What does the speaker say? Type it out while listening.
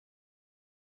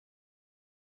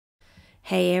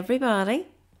Hey everybody,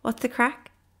 what's the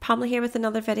crack? Pamela here with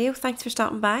another video. Thanks for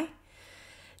stopping by.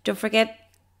 Don't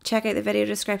forget, check out the video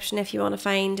description if you want to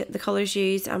find the colours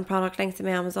used and product links in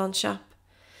my Amazon shop.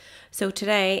 So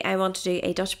today I want to do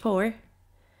a Dutch pour.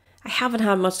 I haven't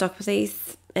had much luck with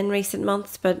these in recent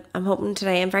months, but I'm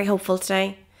very hopeful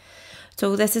today.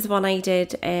 So this is one I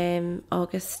did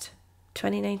August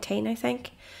 2019, I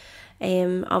think.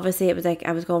 Obviously it was like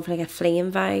I was going for like a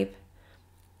flame vibe.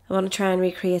 I want to try and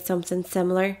recreate something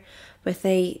similar with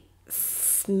a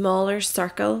smaller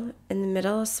circle in the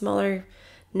middle, a smaller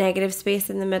negative space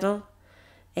in the middle,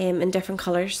 in different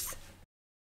colours.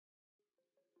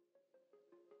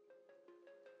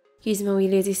 Using my wee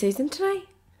Lazy Susan today.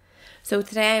 So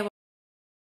today I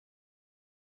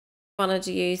wanted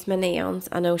to use my neons.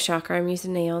 I know, shocker, I'm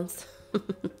using neons.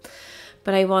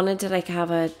 But I wanted to like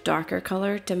have a darker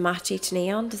colour to match each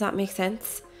neon. Does that make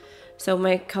sense? So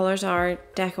my colours are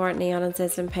DecoArt Neon and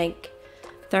Sizzling Pink,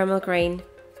 Thermal Green,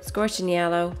 Scorching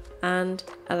Yellow and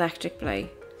Electric Blue.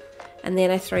 And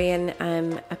then I threw in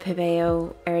a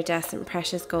Pebeo Iridescent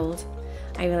Precious Gold.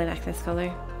 I really like this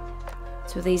colour.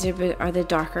 So these are the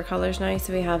darker colours now.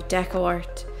 So we have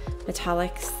DecoArt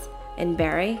Metallics in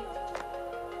Berry,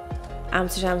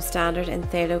 Amsterdam Standard in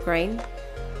Phthalo Green,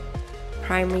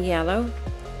 Primary Yellow,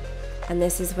 and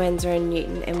this is Windsor and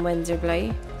Newton in Windsor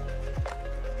Blue.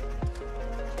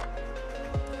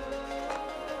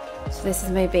 So this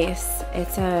is my base.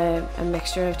 It's a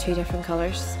mixture of two different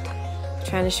colours. I'm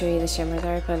trying to show you the shimmer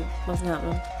there, but it wasn't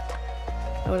happening.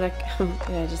 Oh look,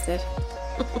 yeah, I just did.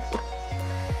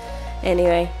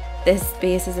 Anyway, this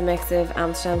base is a mix of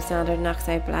Amsterdam Standard and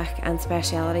Oxide Black and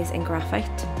Specialities in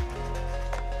Graphite.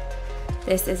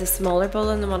 This is a smaller bowl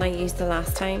than the one I used the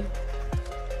last time.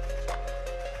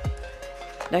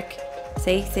 Look,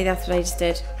 see that's what I just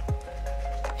did.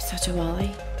 I'm such a wally,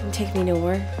 it can take me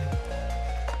nowhere.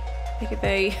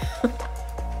 Pebeo.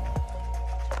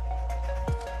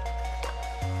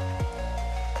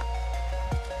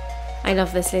 I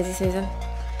love this Lazy Susan.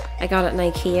 I got it in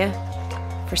IKEA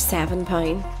for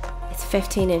 £7. It's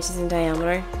 15 inches in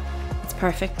diameter. It's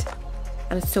perfect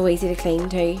and it's so easy to clean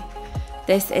too.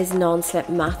 This is non-slip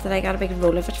matte that I got a big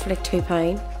roll of it for like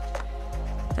 £2,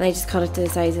 and I just cut it to the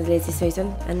size of Lazy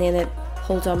Susan, and then it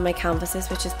holds on my canvases,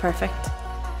 which is perfect.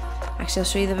 Actually, I'll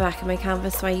show you the back of my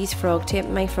canvas. So I use frog tape.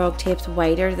 My frog tape's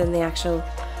wider than the actual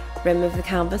rim of the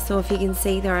canvas. So if you can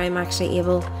see there, I'm actually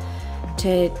able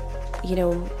to, you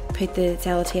know, put the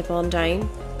sellotape on down,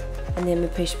 and then my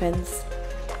push pins.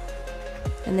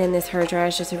 And then this hairdryer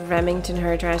is just a Remington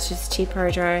hairdryer. It's just a cheap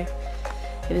hairdryer.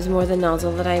 It was more the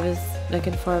nozzle that I was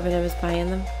looking for when I was buying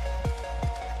them.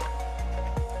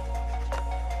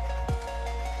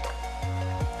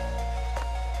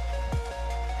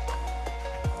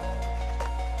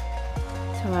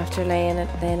 So after laying it,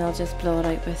 then I'll just blow it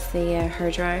out with the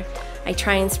hairdryer. I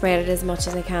try and spread it as much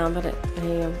as I can, but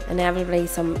inevitably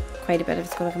quite a bit of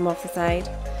it's going to come off the side.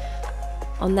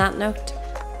 On that note,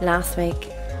 last week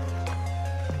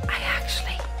I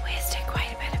actually wasted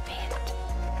quite a bit of paint.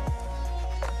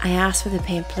 I asked for the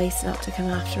paint police not to come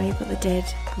after me, but they did.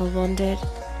 Well, one did.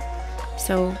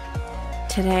 So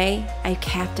today I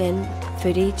kept in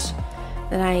footage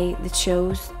that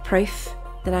shows proof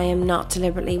that I am not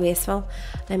deliberately wasteful.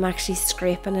 I'm actually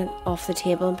scraping it off the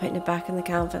table and putting it back in the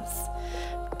canvas.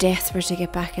 Desperate to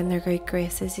get back in their good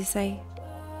graces, you see.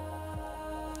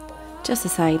 Just a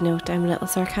side note, I'm a little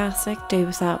sarcastic. Do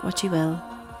with that what you will.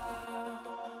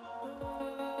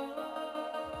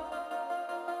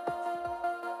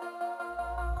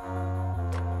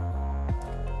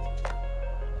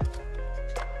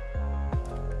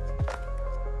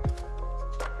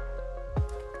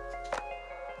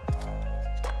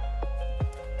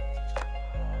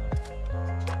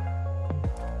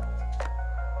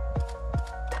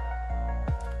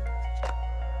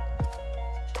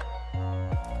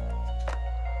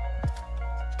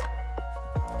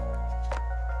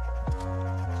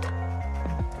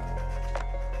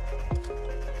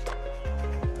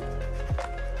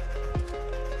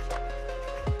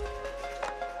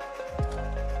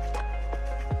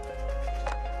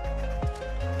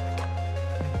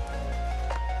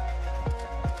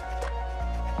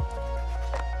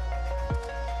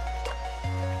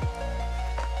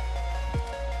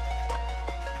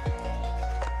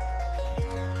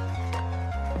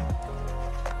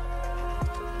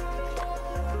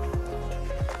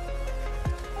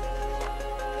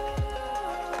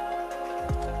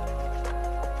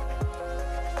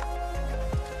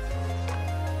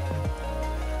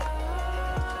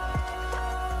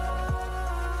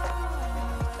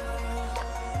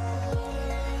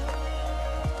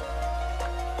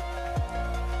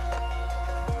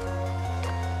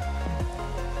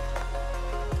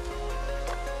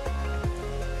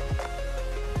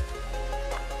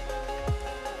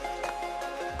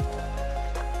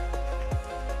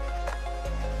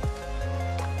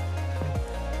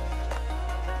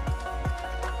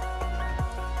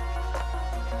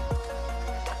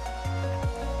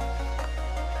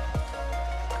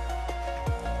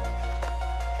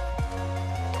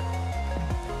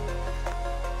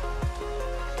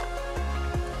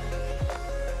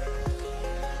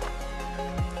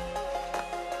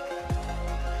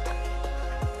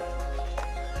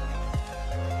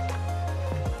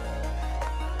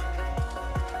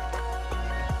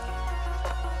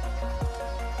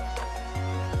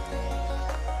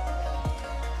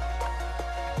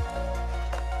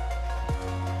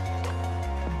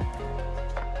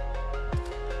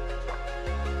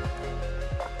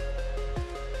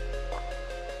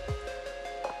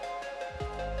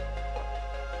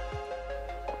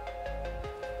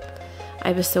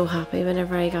 I was so happy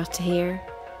whenever I got to here.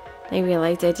 I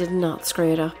realised I did not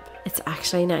screw it up. It's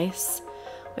actually nice.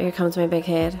 Oh, here comes my big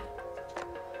head.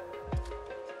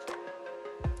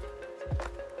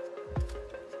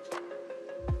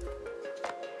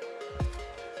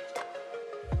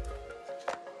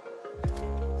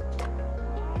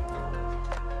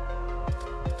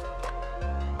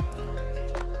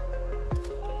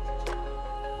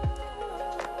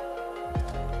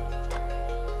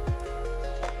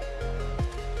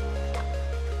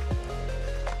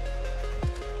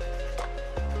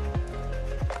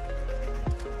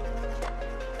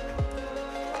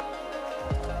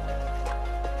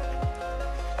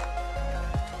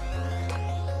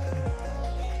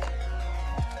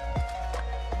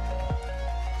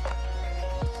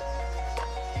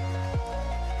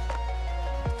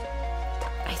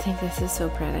 I think this is so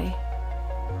pretty.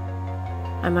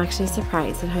 I'm actually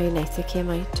surprised at how nice it came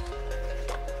out.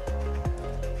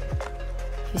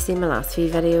 If you've seen my last few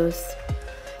videos,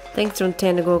 things don't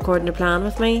tend to go according to plan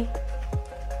with me.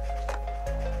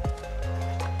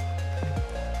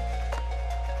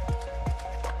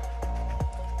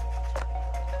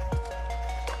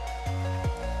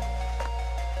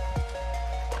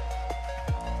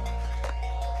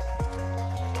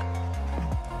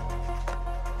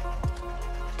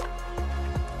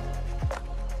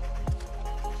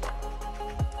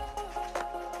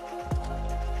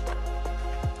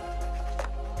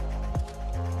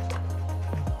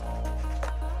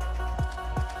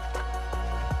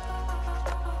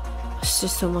 There's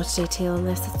just so much detail in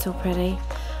this, it's so pretty.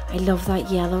 I love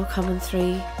that yellow coming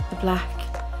through the black.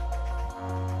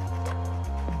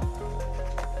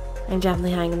 I'm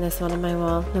definitely hanging this one on my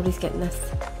wall. Nobody's getting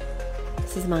this.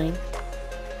 This is mine.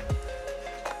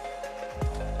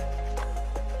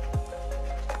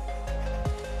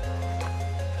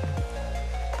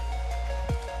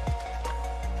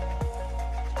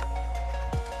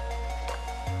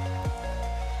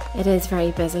 It is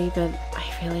very busy, but I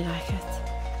really like it.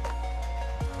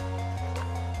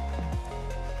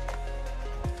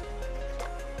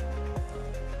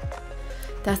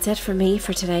 That's it for me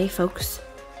for today, folks.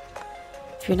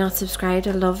 If you're not subscribed,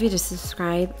 I'd love you to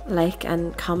subscribe, like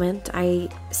and comment. I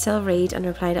still read and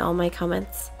reply to all my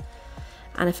comments.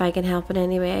 And if I can help in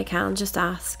any way I can, just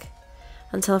ask.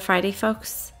 Until Friday,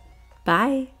 folks.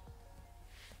 Bye.